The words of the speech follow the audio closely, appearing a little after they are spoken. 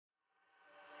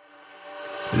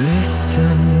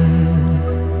Listen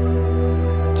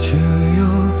to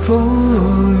your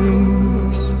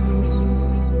voice,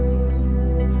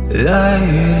 lie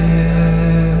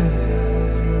here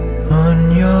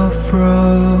on your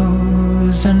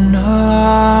frozen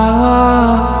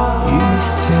heart. You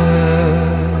said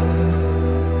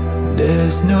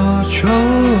there's no choice,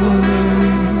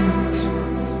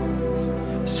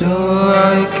 so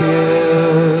I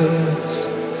guess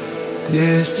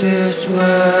this is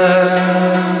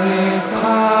where we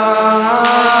part.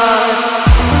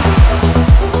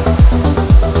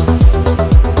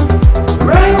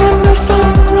 Right when the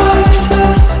sun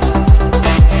rises,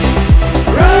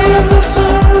 right when the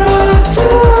sun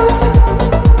rises,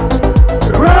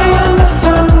 right when the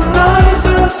sun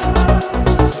rises.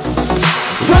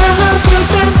 Where have you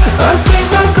been? I think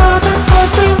I got this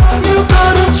forcing. You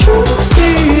gotta choose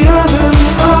the other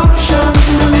option,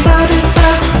 and that is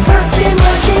that.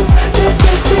 Machines, this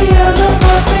is the end of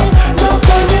nothing. No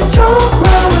point in talk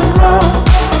round and round.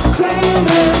 Clean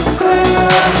and clear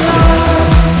now.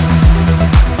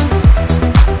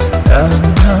 I'm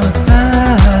not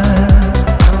sad.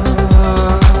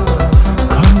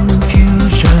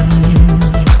 Confusion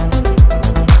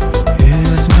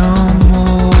is no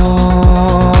more.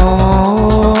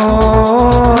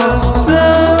 The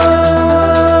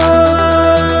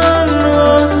sun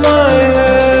was my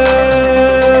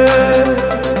head,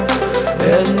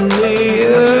 and the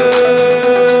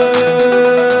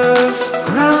earth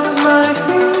grounds my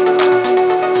feet.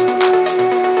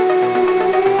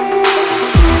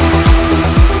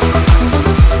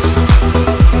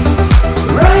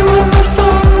 Right when the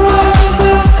sun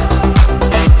rises,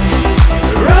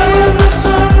 right when the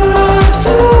sun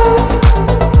rises,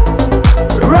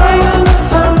 right when the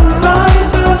sun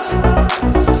rises.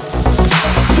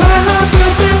 Where have you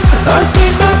been? I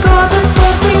think I got this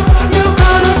forcing. You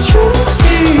gotta choose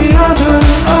the other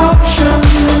option,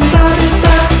 and that is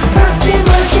that. Rusty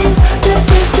machines, this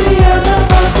is the end of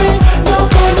nothing. No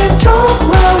point in talk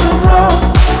round and round.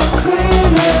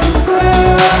 Clean and clear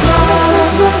now. This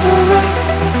is never right.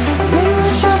 We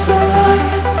were just alive.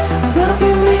 Love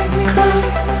you make me cry.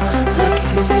 I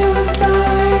can see we're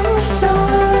dying, so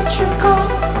I'll let you go.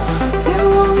 You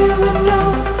won't even know.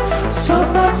 So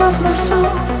black was my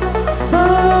soul.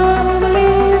 I'm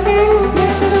leaving.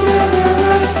 This is never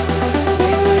right. We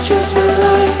were just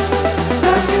alive.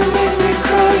 Love you make me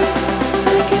cry. I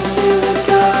can see we're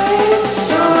dying,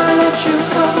 so I'll let you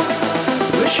go.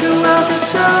 Wish you well the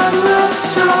sun will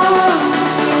soar.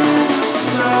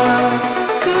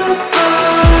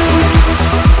 Goodbye.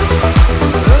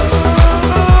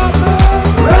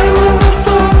 Right when the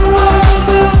sun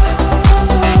rises,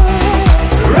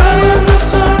 right when the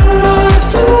sun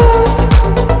rises,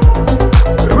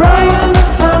 right when the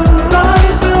sun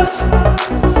rises.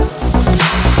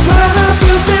 Where have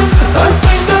you been? I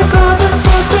think I got this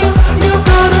forcing. You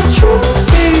gotta choose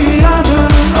the other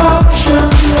option,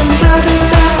 and that is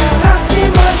that. Rusty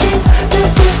machines,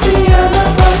 this is the end of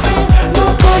nothing. No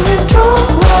point in talk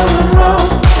round and round.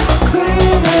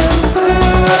 Clean and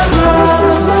clear now. This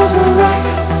is never right.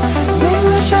 We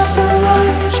were just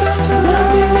alive. Love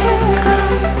you make me cry.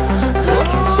 I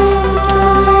can see you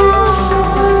dying, so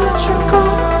I'll let you go.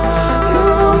 You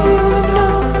won't even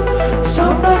know. So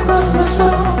black was my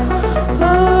soul.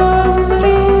 I'm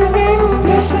leaving.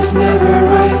 This is never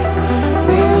right.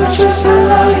 We were just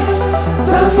alive.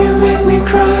 Love you make me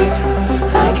cry.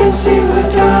 I can see we're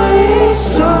dying,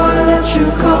 so I'll let you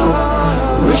go.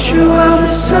 Wish you well the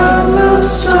sun will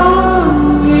soar.